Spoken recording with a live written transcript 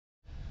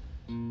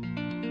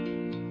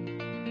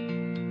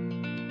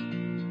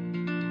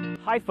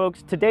Hi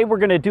folks, today we're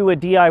going to do a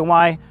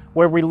DIY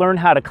where we learn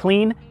how to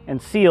clean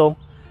and seal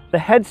the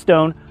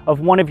headstone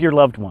of one of your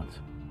loved ones.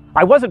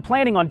 I wasn't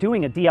planning on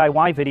doing a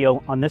DIY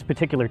video on this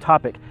particular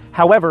topic.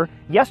 However,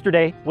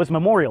 yesterday was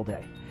Memorial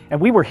Day and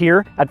we were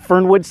here at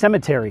Fernwood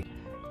Cemetery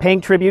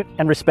paying tribute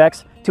and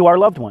respects to our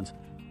loved ones.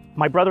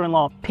 My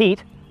brother-in-law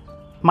Pete,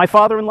 my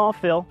father-in-law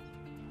Phil,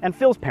 and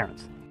Phil's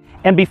parents.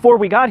 And before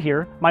we got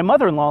here, my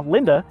mother-in-law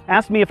Linda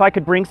asked me if I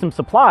could bring some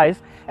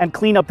supplies and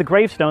clean up the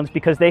gravestones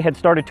because they had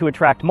started to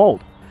attract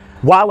mold.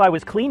 While I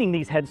was cleaning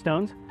these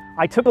headstones,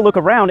 I took a look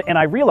around and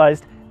I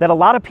realized that a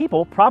lot of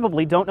people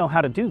probably don't know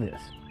how to do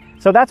this.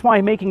 So that's why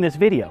I'm making this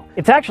video.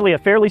 It's actually a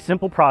fairly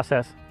simple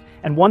process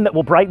and one that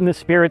will brighten the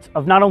spirits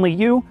of not only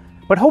you,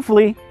 but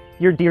hopefully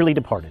your dearly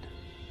departed.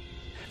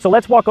 So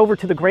let's walk over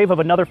to the grave of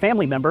another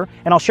family member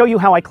and I'll show you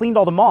how I cleaned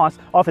all the moss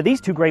off of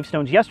these two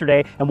gravestones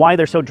yesterday and why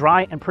they're so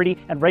dry and pretty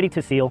and ready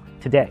to seal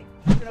today.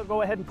 We're gonna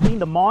go ahead and clean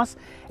the moss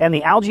and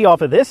the algae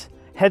off of this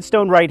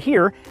headstone right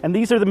here, and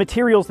these are the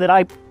materials that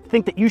I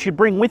think that you should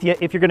bring with you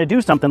if you're gonna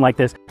do something like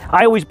this.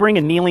 I always bring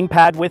a kneeling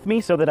pad with me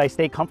so that I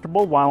stay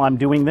comfortable while I'm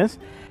doing this.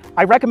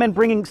 I recommend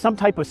bringing some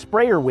type of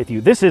sprayer with you.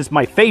 This is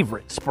my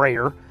favorite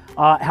sprayer.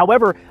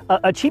 However,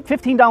 a cheap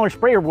 $15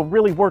 sprayer will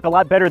really work a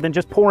lot better than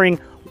just pouring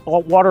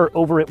water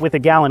over it with a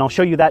gallon. I'll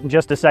show you that in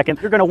just a second.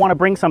 You're going to want to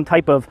bring some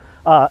type of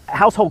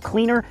household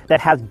cleaner that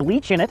has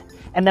bleach in it,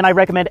 and then I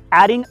recommend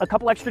adding a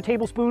couple extra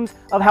tablespoons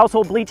of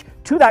household bleach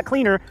to that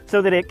cleaner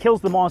so that it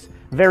kills the moss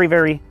very,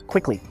 very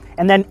quickly.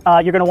 And then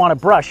you're going to want a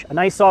brush, a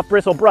nice soft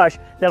bristle brush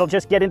that'll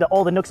just get into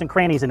all the nooks and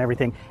crannies and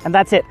everything. And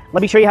that's it.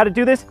 Let me show you how to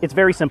do this. It's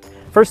very simple.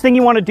 First thing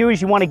you want to do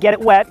is you want to get it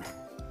wet.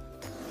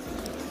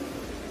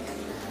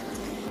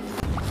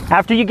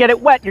 After you get it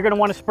wet, you're going to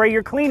want to spray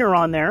your cleaner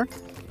on there.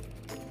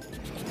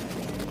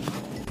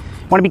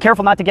 Want to be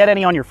careful not to get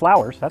any on your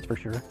flowers, that's for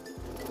sure.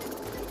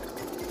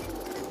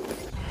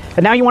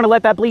 And now you want to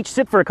let that bleach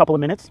sit for a couple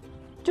of minutes,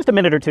 just a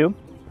minute or two.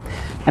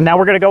 And now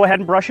we're going to go ahead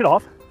and brush it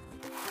off.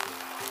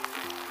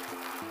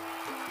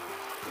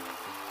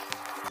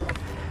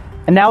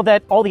 And now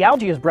that all the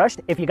algae is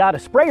brushed, if you got a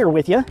sprayer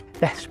with you,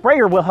 the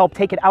sprayer will help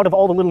take it out of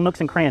all the little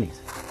nooks and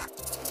crannies.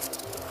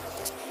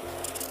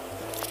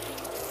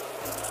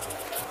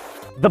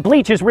 The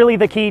bleach is really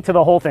the key to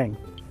the whole thing.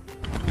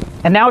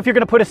 And now if you're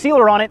going to put a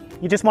sealer on it,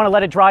 you just want to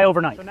let it dry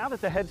overnight. So now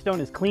that the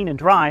headstone is clean and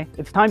dry,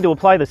 it's time to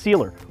apply the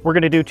sealer. We're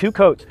going to do 2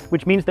 coats,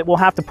 which means that we'll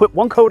have to put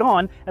 1 coat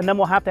on and then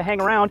we'll have to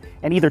hang around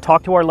and either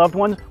talk to our loved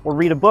ones or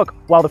read a book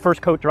while the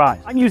first coat dries.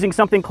 I'm using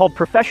something called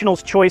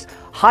Professional's Choice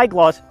High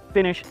Gloss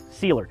Finish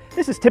Sealer.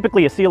 This is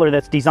typically a sealer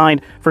that's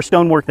designed for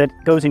stonework that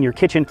goes in your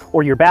kitchen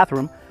or your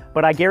bathroom,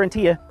 but I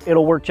guarantee you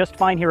it'll work just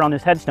fine here on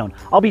this headstone.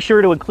 I'll be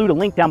sure to include a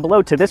link down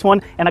below to this one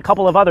and a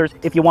couple of others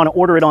if you want to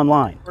order it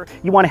online.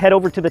 You want to head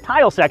over to the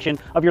tile section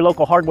of your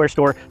local hardware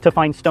store to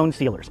find stone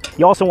sealers.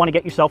 You also want to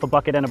get yourself a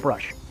bucket and a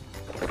brush.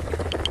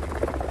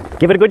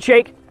 Give it a good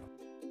shake.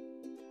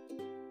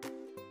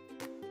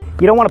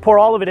 You don't want to pour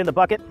all of it in the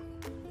bucket.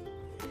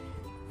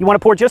 You want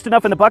to pour just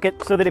enough in the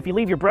bucket so that if you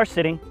leave your brush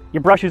sitting,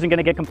 your brush isn't going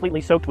to get completely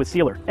soaked with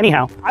sealer.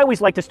 Anyhow, I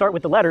always like to start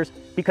with the letters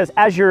because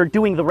as you're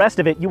doing the rest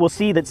of it, you will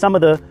see that some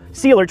of the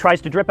sealer tries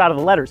to drip out of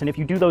the letters. And if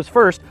you do those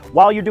first,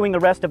 while you're doing the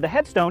rest of the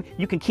headstone,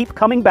 you can keep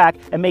coming back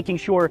and making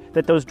sure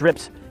that those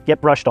drips get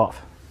brushed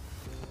off.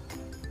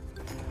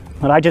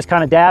 But I just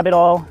kind of dab it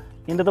all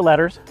into the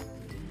letters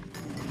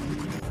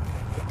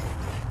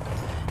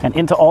and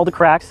into all the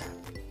cracks.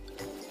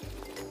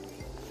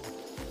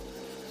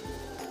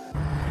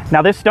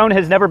 Now this stone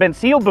has never been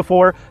sealed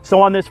before,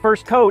 so on this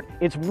first coat,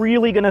 it's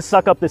really gonna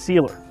suck up the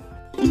sealer.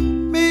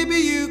 Maybe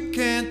you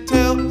can't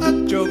tell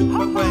a joke,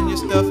 but when your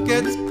stuff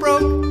gets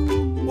broke,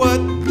 what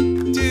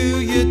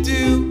do?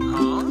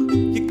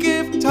 You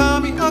give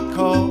Tommy a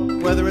call,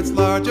 whether it's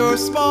large or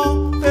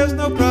small, there's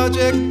no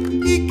project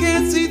he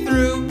can't see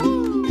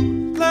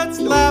through. Let's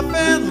laugh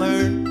and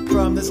learn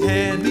from this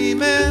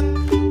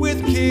handyman,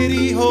 with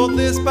Kitty hold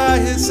this by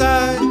his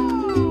side,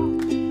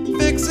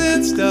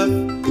 fixing stuff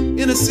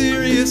in a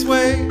serious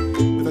way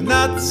with a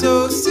not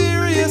so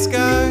serious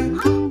guy.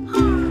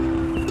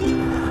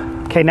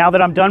 Okay, now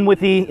that I'm done with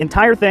the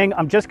entire thing,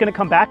 I'm just gonna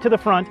come back to the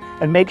front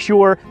and make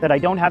sure that I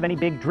don't have any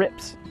big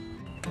drips.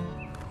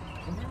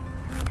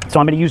 So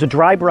I'm gonna use a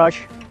dry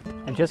brush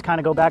and just kind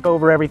of go back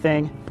over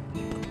everything.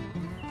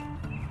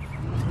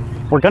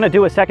 We're gonna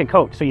do a second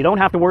coat, so you don't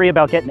have to worry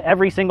about getting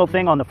every single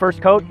thing on the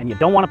first coat, and you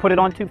don't wanna put it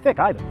on too thick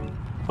either.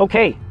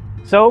 Okay,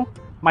 so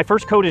my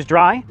first coat is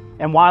dry,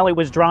 and while it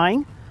was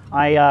drying,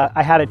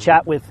 I had a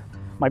chat with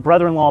my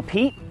brother-in-law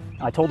Pete.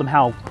 I told him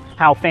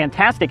how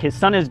fantastic his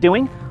son is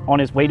doing on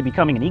his way to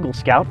becoming an Eagle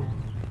Scout.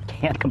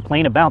 Can't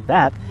complain about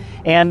that.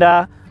 And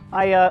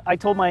I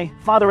told my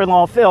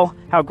father-in-law Phil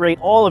how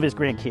great all of his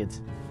grandkids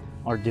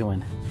are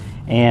doing.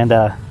 And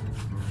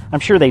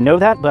I'm sure they know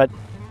that, but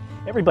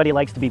everybody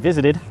likes to be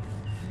visited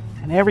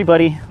and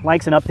everybody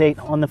likes an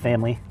update on the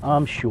family,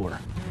 I'm sure.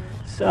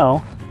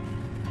 So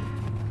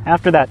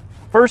after that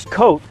first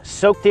coat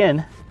soaked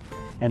in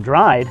and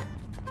dried,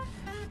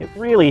 it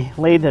really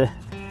laid the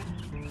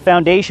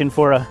foundation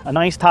for a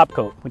nice top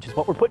coat, which is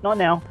what we're putting on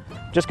now.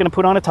 Just gonna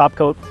put on a top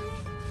coat.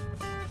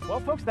 Well,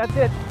 folks, that's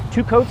it.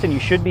 2 coats and you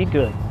should be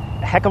good.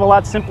 A heck of a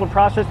lot simpler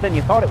process than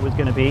you thought it was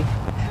gonna be.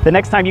 The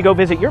next time you go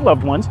visit your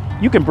loved ones,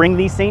 you can bring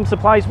these same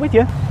supplies with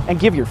you and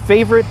give your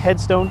favorite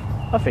headstone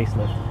a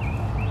facelift.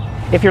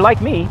 If you're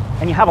like me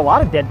and you have a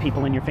lot of dead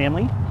people in your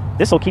family,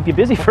 this will keep you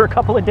busy for a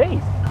couple of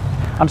days.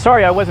 I'm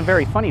sorry I wasn't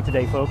very funny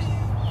today, folks,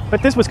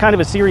 but this was kind of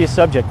a serious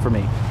subject for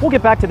me. We'll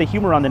get back to the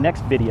humor on the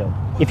next video.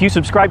 If you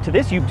subscribe to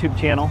this YouTube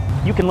channel,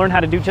 you can learn how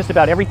to do just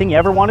about everything you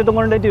ever wanted to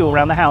learn to do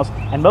around the house,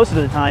 and most of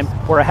the time,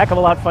 we're a heck of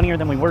a lot funnier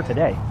than we were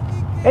today.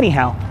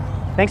 Anyhow,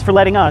 thanks for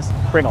letting us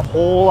bring a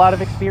whole lot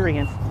of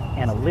experience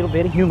and a little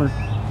bit of humor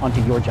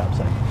onto your job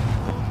site.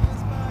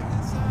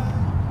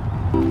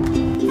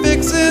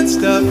 Fixing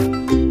stuff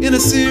in a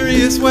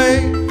serious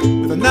way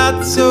with a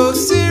not so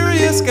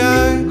serious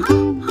guy.